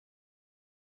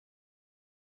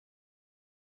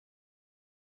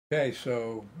Okay,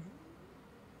 so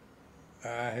I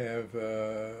have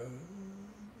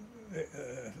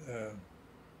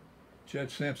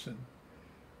Judge Simpson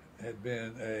had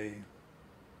been a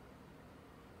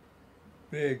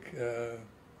big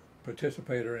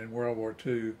participator in World War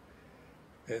II,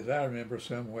 as I remember,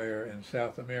 somewhere in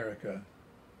South America,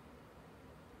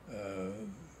 uh,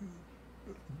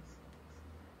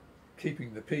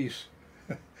 keeping the peace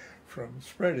from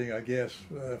spreading, I guess,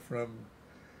 from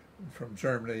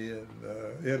Germany and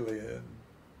Italy and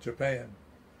Japan.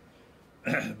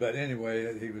 But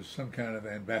anyway, he was some kind of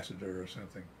ambassador or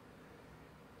something,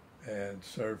 and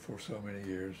served for so many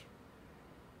years,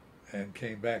 and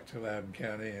came back to Loudon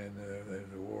County, and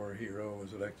as a war hero,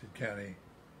 was elected county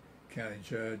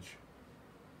judge.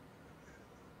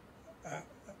 I'm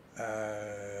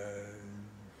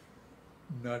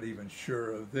not even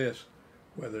sure of this,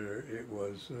 whether it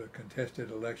was a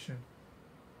contested election.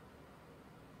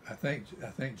 I think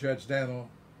Judge Daniel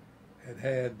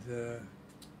had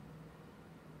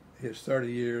his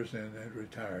 30 years and had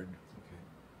retired.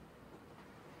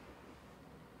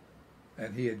 Okay.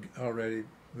 And he had already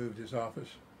moved his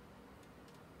office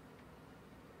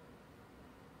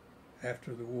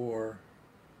after the war,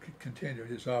 continued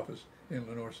his office in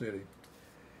Lenore City.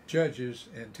 Judges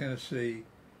in Tennessee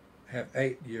have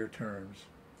 8-year terms.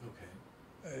 Okay.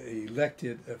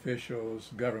 Elected officials,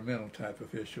 governmental type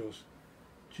officials,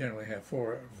 generally have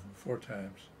 4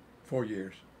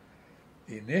 years.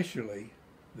 Initially,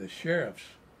 the sheriffs,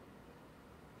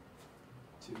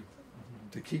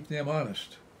 to keep them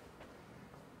honest,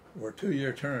 were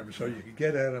 2-year terms, so you could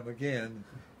get at them again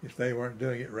if they weren't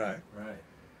doing it right. Right.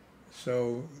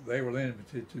 So they were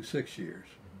limited to 6 years.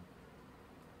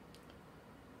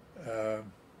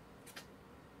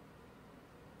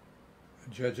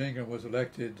 Judge Ingram was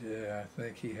elected, I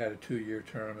think he had a 2-year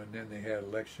term, and then they had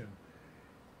election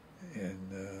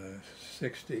in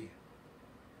 60,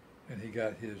 and he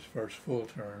got his first full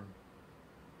term.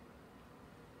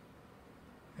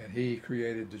 And he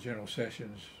created the General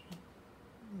Sessions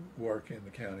work in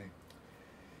the county.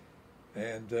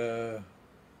 And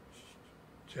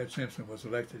Judge Simpson was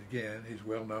elected again. He's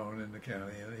well known in the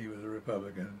county, and he was a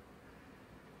Republican.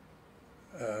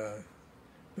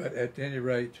 But at any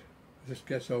rate, this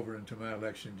gets over into my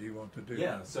election. Do you want to do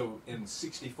Yeah, so in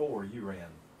 64 you ran.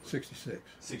 66.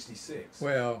 66.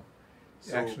 Well,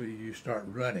 so, actually you start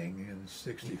running in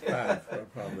 65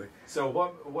 probably. So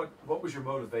what was your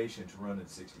motivation to run in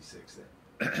 66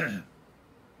 then?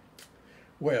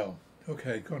 Well,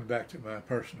 okay, going back to my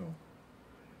personal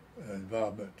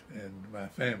involvement in my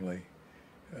family,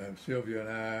 Sylvia and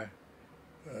I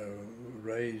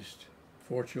raised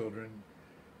 4 children.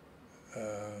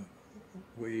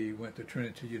 We went to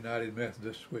Trinity United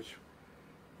Methodist, which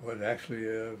was actually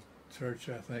a church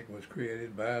I think was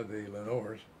created by the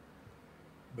Lenores,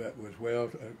 but was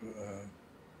well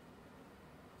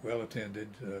attended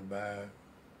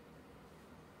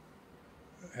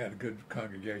had a good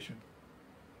congregation.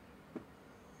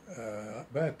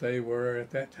 But they were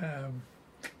at that time,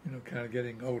 kind of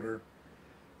getting older,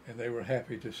 and they were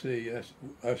happy to see us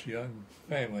young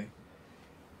family.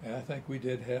 And I think we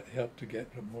did help to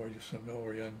get some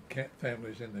more young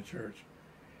families in the church,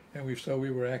 and we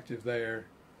were active there.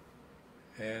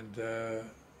 And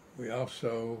we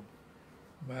also,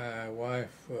 my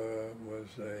wife was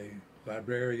a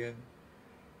librarian,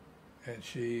 and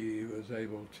she was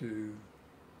able to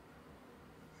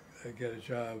get a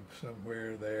job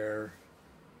somewhere there.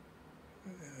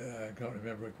 I can't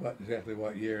remember exactly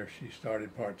what year she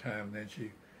started part-time, and then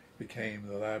she became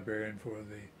the librarian for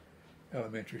the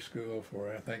elementary school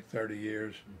for I think 30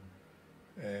 years,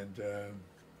 and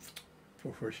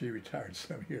before she retired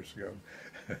some years ago.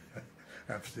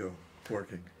 I'm still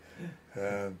working,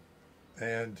 I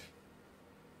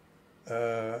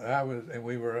was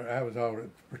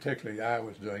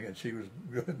doing it. She was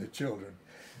with the children,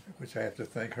 which I have to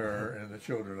thank her and the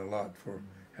children a lot for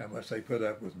how much they put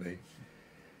up with me.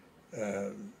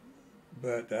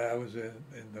 But I was in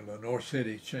the Lenore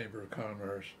City Chamber of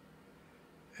Commerce,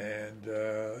 and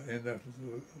in the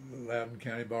Loudon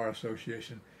County Bar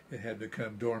Association. It had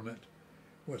become dormant,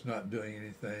 was not doing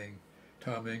anything.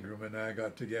 Tom Ingram and I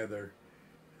got together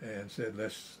and said,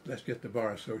 let's get the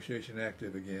Bar Association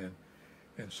active again.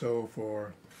 And so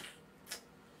for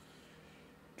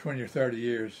 20 or 30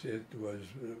 years, it was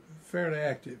fairly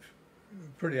active,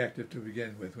 pretty active to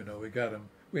begin with. We got them.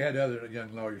 We had other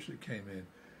young lawyers that came in,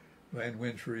 Lan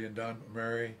Winfrey and Don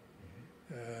Murray.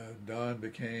 Don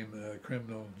became a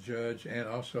criminal judge and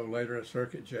also later a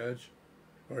circuit judge,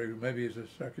 or maybe he was a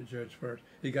circuit judge first.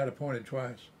 He got appointed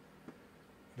twice.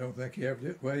 I don't think he ever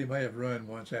did. Well, he may have run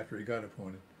once after he got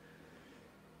appointed.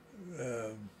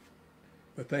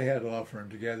 but they had a law firm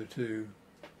together too.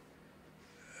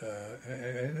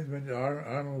 And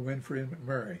Arnold, Winfrey, and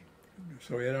McMurray.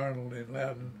 So we had Arnold in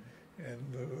Loudon, and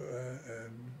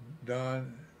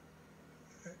Don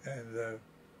and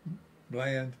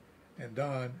Bland and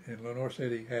Don in Lenore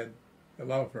City had a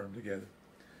law firm together.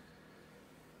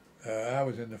 I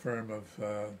was in the firm of,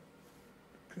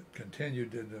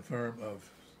 continued in the firm of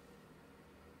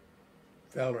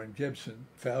Fowler and Gibson,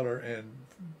 Fowler and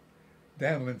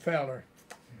Daniel and Fowler.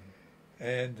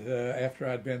 And after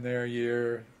I'd been there a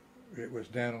year, it was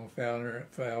Daniel, Fowler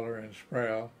and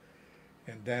Sproul,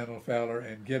 and Daniel, Fowler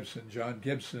and Gibson. John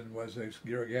Gibson was a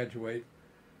graduate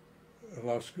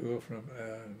law school from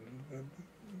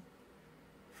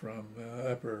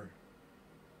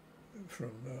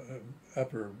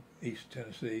upper East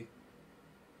Tennessee,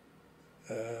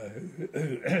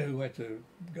 who went to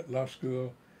law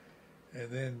school,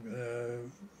 and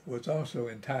then was also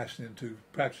enticed into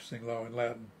practicing law in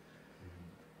Loudon.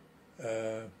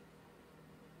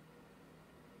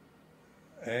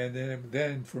 And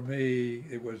then for me,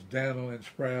 it was Daniel and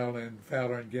Sproul and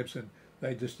Fowler and Gibson.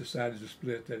 They just decided to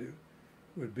split, that it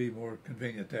would be more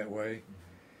convenient that way.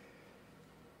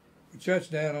 Judge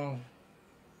Daniel,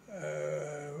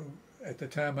 at the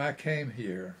time I came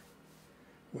here,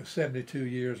 was 72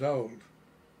 years old.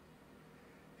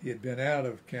 He had been out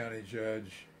of county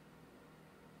judge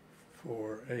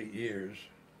for 8 years.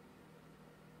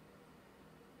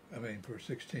 I mean, for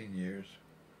 16 years.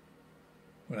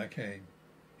 When I came,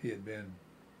 he had been.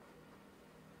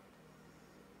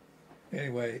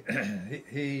 Anyway,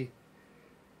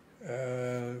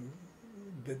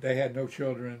 they had no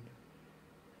children,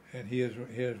 and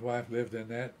his wife lived in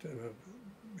that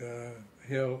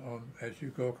hill on, as you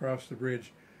go across the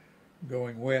bridge,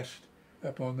 going west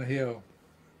up on the hill.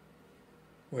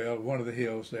 Well, one of the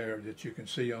hills there that you can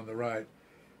see on the right,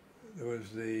 there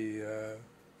was the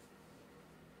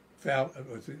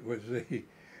was the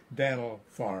Daniel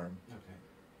farm, okay,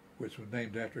 which was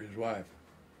named after his wife.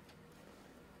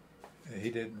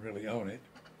 He didn't really own it.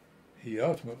 He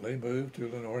ultimately moved to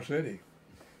Lenore City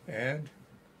and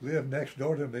lived next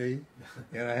door to me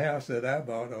in a house that I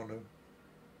bought on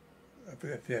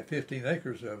 15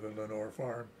 acres of a Lenore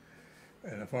farm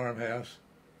and a farmhouse.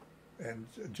 And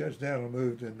Judge Daniel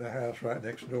moved in the house right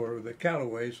next door with the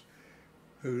Callaways,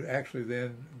 who actually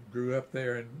then grew up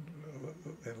there in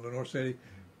Lenore City,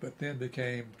 but then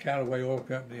became Callaway Oil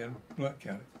Company in Blount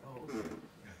County.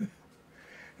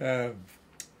 Oh,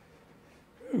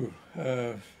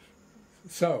 okay.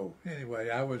 So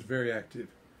anyway, I was very active,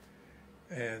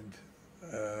 and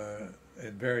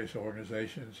in various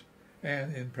organizations,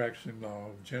 and in practicing law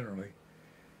generally.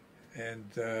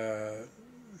 And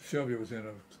Sylvia was in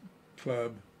a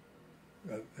club,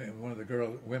 in one of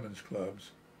the women's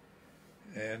clubs.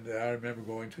 And I remember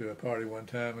going to a party one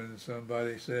time, and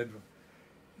somebody said,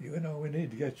 "You know, we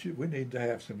need to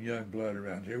have some young blood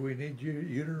around here. We need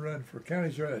you to run for county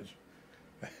judge."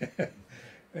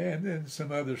 And then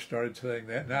some others started saying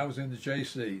that, and I was in the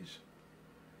JCs.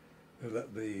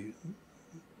 The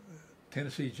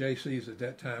Tennessee JCs at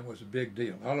that time was a big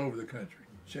deal all over the country.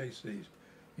 JCs,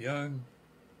 Young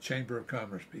Chamber of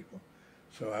Commerce people.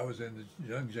 So I was in the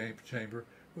Young Chamber,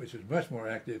 which is much more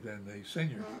active than the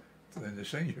senior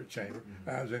chamber.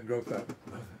 I was in growth of it.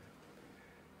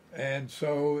 And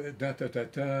so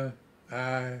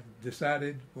I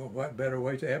decided, well, what better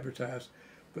way to advertise?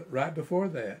 But right before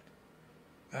that,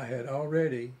 I had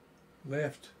already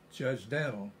left Judge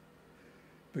Daniel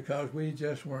because we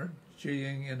just weren't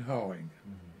geeing and hawing.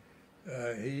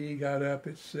 He got up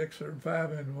at 6 or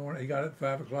 5 in the morning. He got up at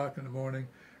 5 o'clock in the morning.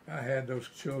 I had those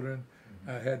children.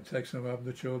 I had to take some of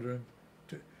the children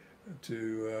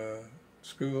to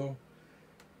school.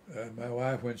 My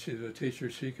wife, when she was a teacher,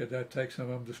 she could take some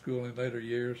of them to school in later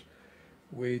years.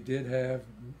 We did have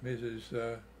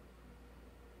Mrs.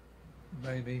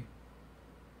 Mamie,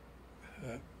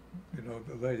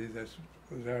 the lady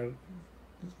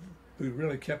who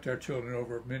really kept our children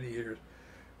over many years,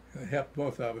 helped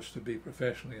both of us to be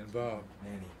professionally involved.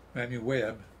 Mamie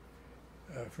Webb,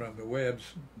 from the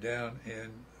Webbs down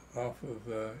in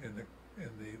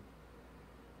the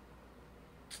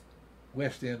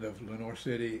west end of Lenore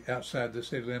City, outside the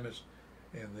city limits,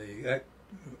 in the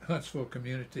Huntsville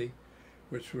community,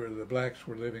 which were the blacks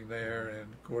were living there,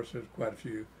 and of course there's quite a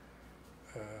few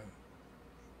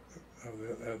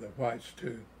of the whites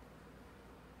too.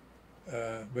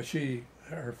 But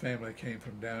her family came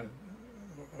from down,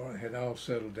 or had all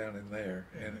settled down in there,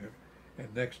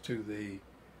 and next to the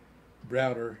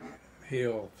Browder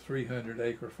Hill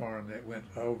 300-acre farm that went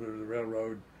over the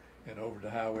railroad and over to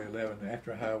Highway 11.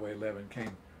 After Highway 11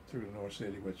 came through the North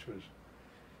City, which was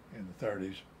in the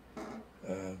 30s.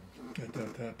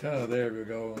 There we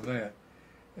go on that.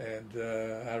 And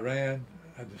I ran.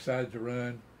 I decided to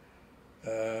run.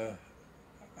 I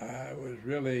was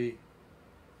really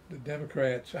the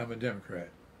Democrats. I'm a Democrat,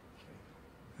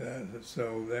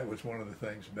 so that was one of the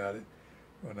things about it.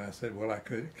 When I said, well, I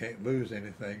can't lose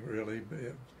anything really,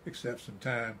 except some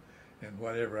time and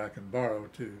whatever I can borrow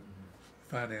to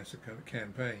finance a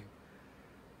campaign.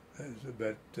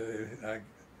 But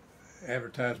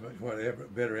advertisement, whatever,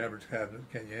 better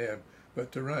advertisement can you have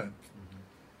but to run?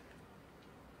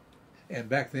 And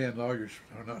back then, lawyers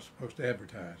are not supposed to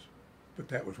advertise, but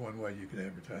that was one way you could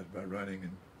advertise, by running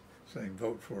and saying,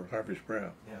 vote for Harvey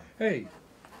Sproul. Yeah. Hey,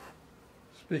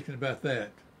 speaking about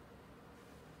that,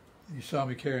 you saw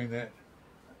me carrying that.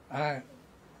 Out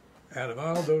of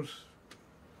all those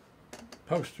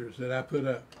posters that I put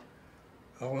up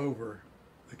all over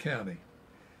the county,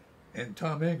 and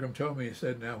Tom Ingram told me, he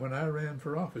said, now when I ran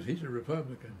for office, he's a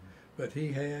Republican, but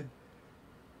he had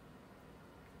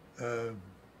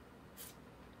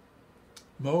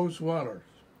Mose Waller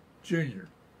Jr.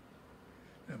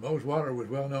 Now, Mose Waller was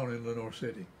well known in Lenore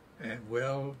City and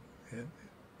well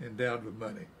endowed with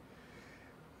money.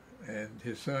 And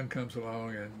his son comes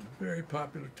along, and very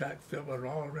popular type fella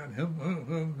all around him,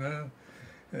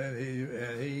 and he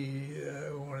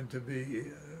wanted to be,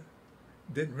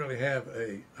 didn't really have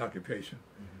a occupation.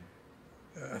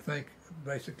 I think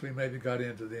basically maybe got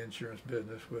into the insurance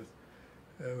business with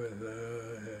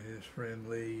his friend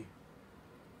Lee,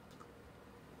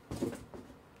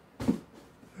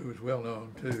 who was well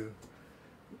known too.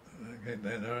 And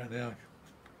all right, now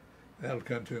that'll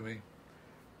come to me.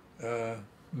 So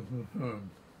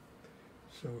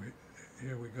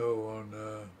here we go on.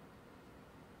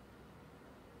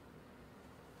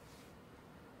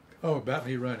 About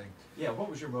me running. Yeah, what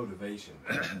was your motivation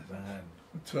behind?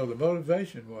 So the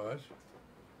motivation was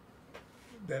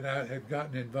that I had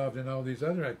gotten involved in all these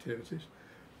other activities.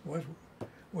 Now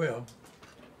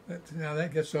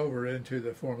that gets over into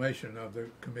the formation of the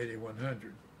Committee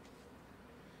 100.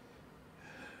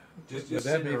 Just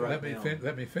let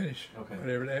me finish. Okay.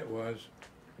 Whatever that was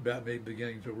about me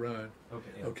beginning to run.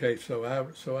 Okay. Yeah. Okay. So I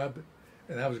was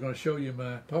going to show you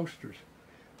my posters.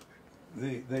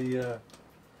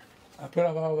 I put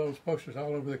up all those posters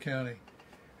all over the county,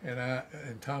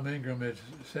 and Tom Ingram had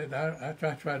said I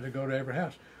tried to go to every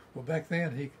house. Well, back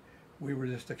then we were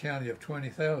just a county of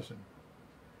 20,000,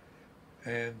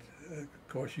 and of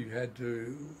course you had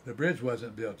to. The bridge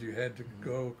wasn't built. You had to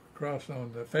go across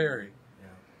on the ferry.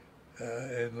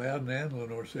 In Loudon and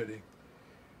Lenore City.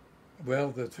 Well,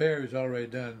 the ferry was already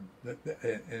done,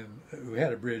 and we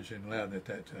had a bridge in Loudon at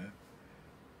that time.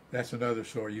 That's another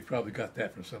story. You probably got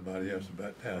that from somebody else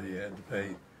about how you had to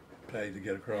pay to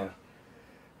get across.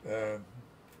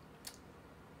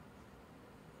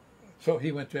 So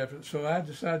he went to effort. So I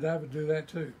decided I would do that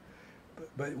too.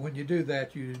 But when you do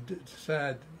that, you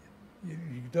decide you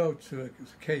go to an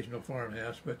occasional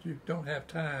farmhouse, but you don't have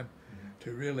time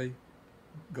to really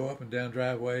go up and down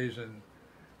driveways and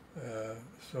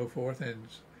so forth, and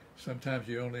sometimes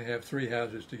you only have 3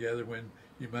 houses together when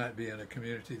you might be in a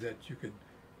community that you could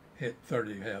hit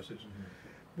 30 houses.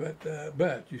 But I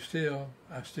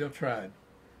still tried.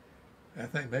 I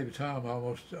think maybe Tom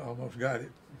almost got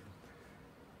it.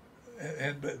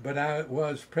 But I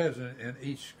was president in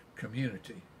each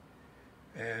community,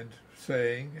 and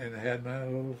saying, and I had my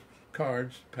little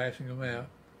cards, passing them out.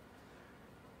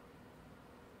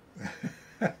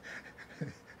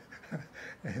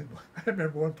 And I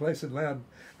remember one place in Loudon,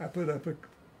 I put up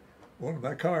one of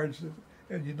my cards,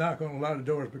 and you knock on a lot of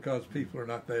doors because people are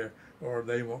not there, or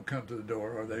they won't come to the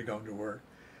door, or they're going to work.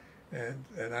 And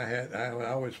I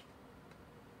always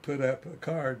put up a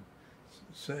card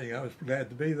saying I was glad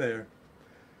to be there.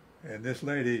 And this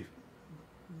lady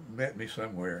met me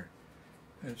somewhere,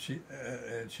 and she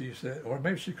said, or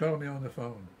maybe she called me on the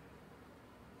phone,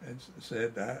 and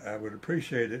said, I would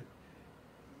appreciate it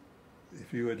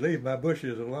if you would leave my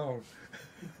bushes alone.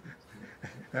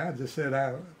 I just said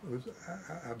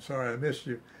I'm sorry I missed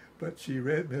you, but she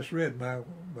misread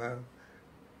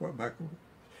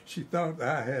she thought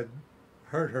I had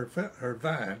hurt her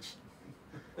vines.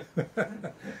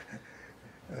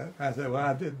 I said, well,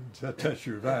 I didn't touch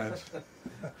your vines.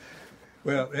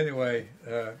 Well, anyway,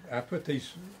 I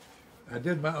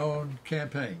did my own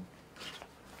campaign.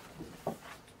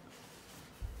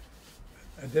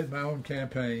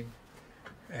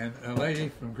 And a lady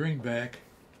from Greenback,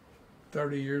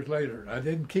 30 years later, I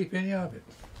didn't keep any of it.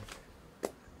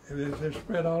 They're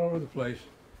spread all over the place.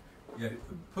 Yeah,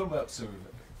 put them up so.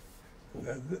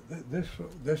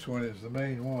 This one is the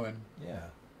main one. Yeah.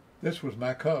 this was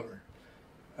my color.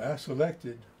 I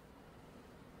selected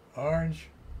orange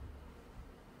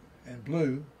and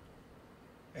blue,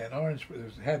 and orange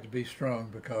had to be strong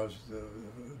because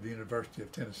the University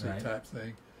of Tennessee type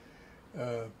thing.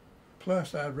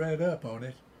 Plus, I read up on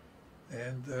it,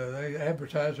 and the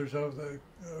advertisers over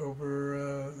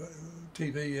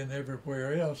TV and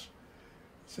everywhere else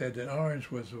said that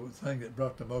orange was the thing that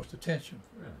brought the most attention.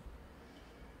 Really?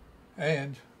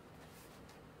 And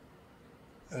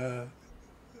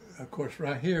of course,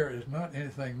 right here is not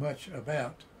anything much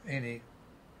about any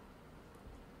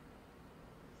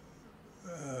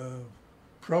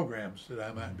programs that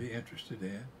I might be interested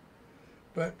in,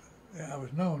 but I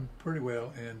was known pretty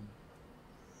well in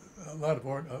a lot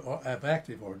of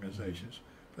active organizations,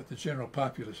 but the general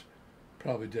populace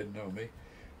probably didn't know me.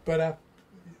 But I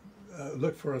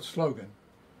looked for a slogan,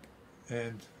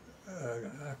 and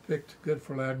I picked "Good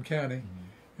for Loudon County."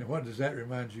 Mm-hmm. And what does that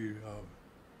remind you of?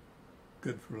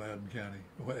 Good for Loudon County,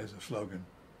 what as a slogan?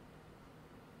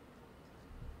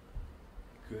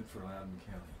 Good for Loudon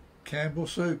County. Campbell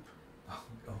soup. Oh,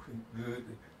 good.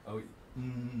 Oh,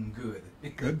 good.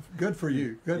 Good for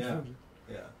you. Good Yeah. for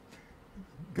Yeah.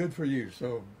 good for you.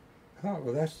 So, oh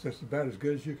well, that's just about as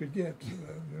good as you could get.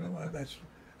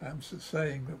 I'm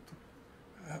saying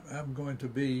that I'm going to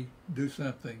do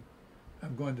something.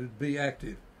 I'm going to be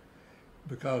active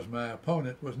because my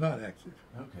opponent was not active.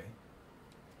 Okay.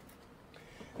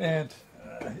 And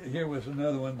here was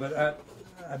another one, but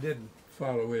I didn't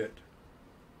follow it.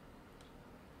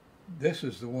 This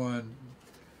is the one,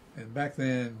 and back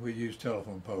then we used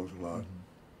telephone poles a lot.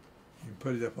 Mm-hmm. You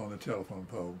put it up on the telephone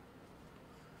pole.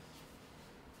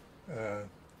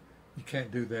 You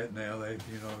can't do that now.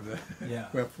 Yeah.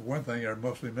 Well, for one thing, they're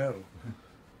mostly metal.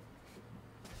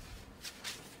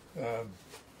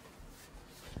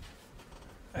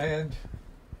 And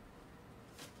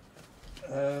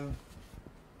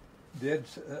did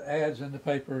ads in the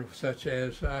paper, such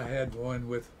as I had one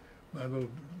with my little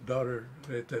daughter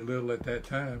at that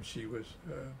time. She was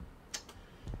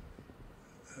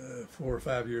 4 or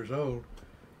 5 years old.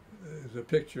 There's a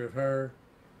picture of her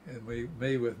and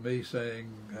me with me saying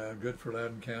 "Good for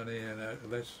Loudon County" and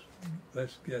let's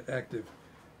get active,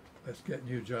 let's get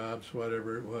new jobs,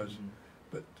 whatever it was. Mm-hmm.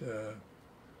 But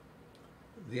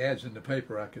the ads in the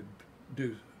paper, I could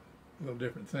do little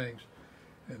different things.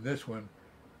 And this one,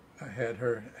 I had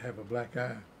her have a black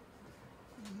eye.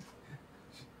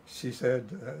 She said,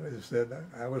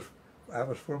 I was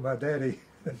for my daddy,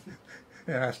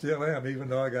 and I still am, even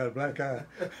though I got a black eye.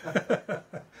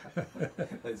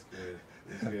 That's good.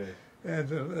 That's good.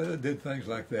 And did things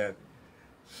like that.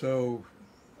 So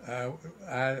I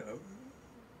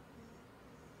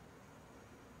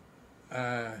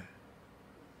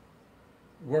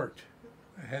worked.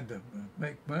 I had to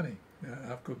make money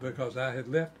because I had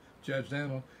left Judge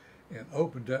Daniel and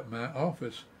opened up my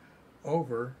office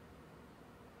over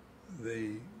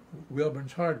the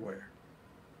Wilburn's Hardware.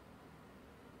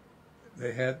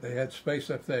 They had space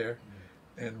up there,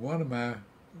 and one of my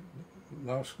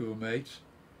law school mates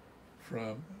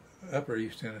from Upper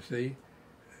East Tennessee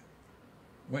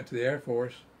went to the Air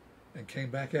Force and came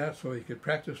back out so he could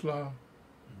practice law.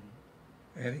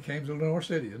 Mm-hmm. And he came to Lenore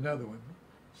City, another one.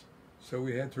 So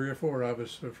we had 3 or 4 of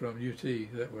us from UT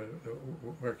that were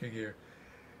working here,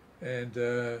 and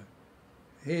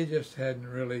he just hadn't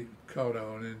really caught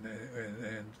on.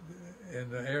 And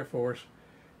in the Air Force,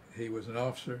 he was an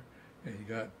officer, and he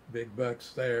got big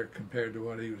bucks there compared to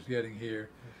what he was getting here.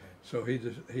 Okay. So he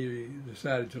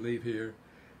decided to leave here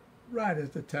right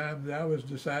at the time that I was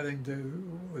deciding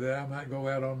that I might go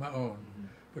out on my own, mm-hmm.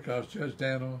 because Judge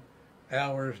Daniel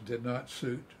hours did not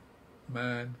suit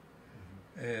mine,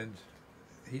 mm-hmm. and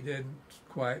he didn't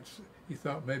quite. He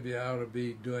thought maybe I ought to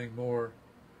be doing more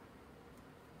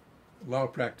law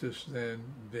practice than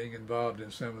being involved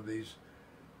in some of these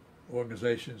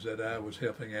organizations that I was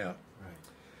helping out. Right.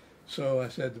 So I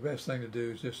said the best thing to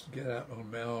do is just get out on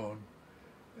my own,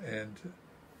 and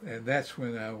that's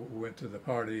when I went to the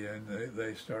party and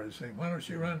they started saying, "Why don't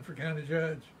you run for county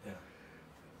judge?"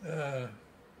 Yeah.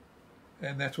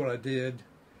 And that's what I did,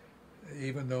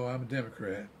 even though I'm a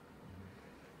Democrat.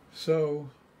 Mm-hmm. So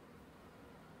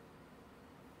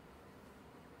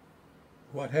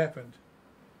what happened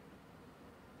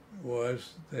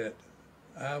was that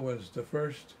I was the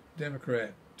first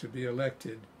Democrat to be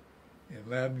elected in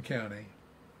Loudon County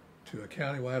to a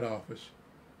countywide office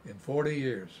in 40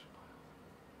 years.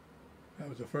 I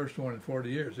was the first one in 40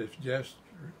 years. If just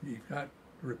you got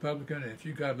Republican, and if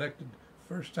you got elected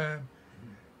the first time,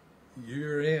 mm-hmm.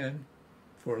 you're in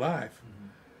for life,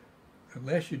 mm-hmm.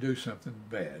 unless you do something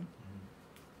bad.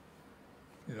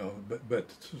 you know, but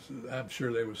I'm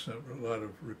sure there was a lot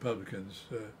of Republicans.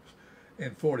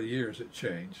 In 40 years, it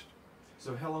changed.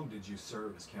 So how long did you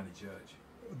serve as county judge?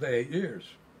 The 8 years.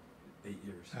 8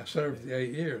 years. I served the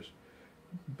 8 years,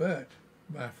 but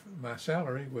my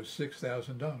salary was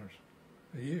 $6,000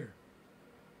 a year.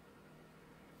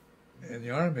 In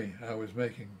the Army, I was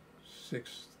making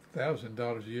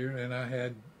 $6,000 a year, and I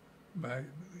had my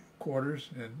quarters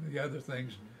and the other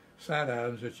things, side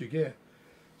items that you get.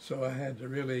 So I had to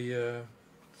really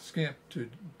skimp to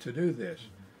do this.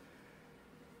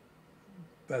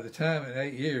 By the time in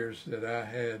 8 years that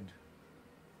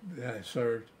I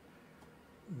served,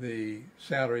 the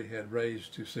salary had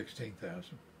raised to $16,000.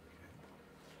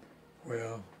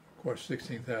 Well, of course,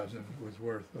 $16,000 was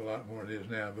worth a lot more than it is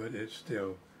now, but it's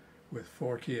still, with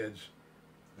 4 kids,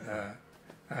 and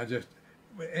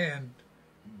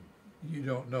you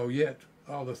don't know yet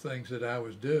all the things that I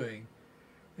was doing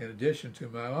in addition to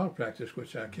my law practice,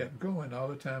 which I kept going all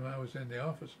the time I was in the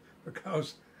office,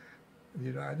 because,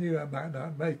 you know, I knew I might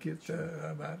not make it,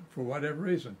 I might, for whatever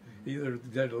reason, either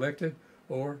get elected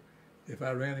or, if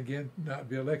I ran again, not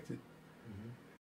be elected.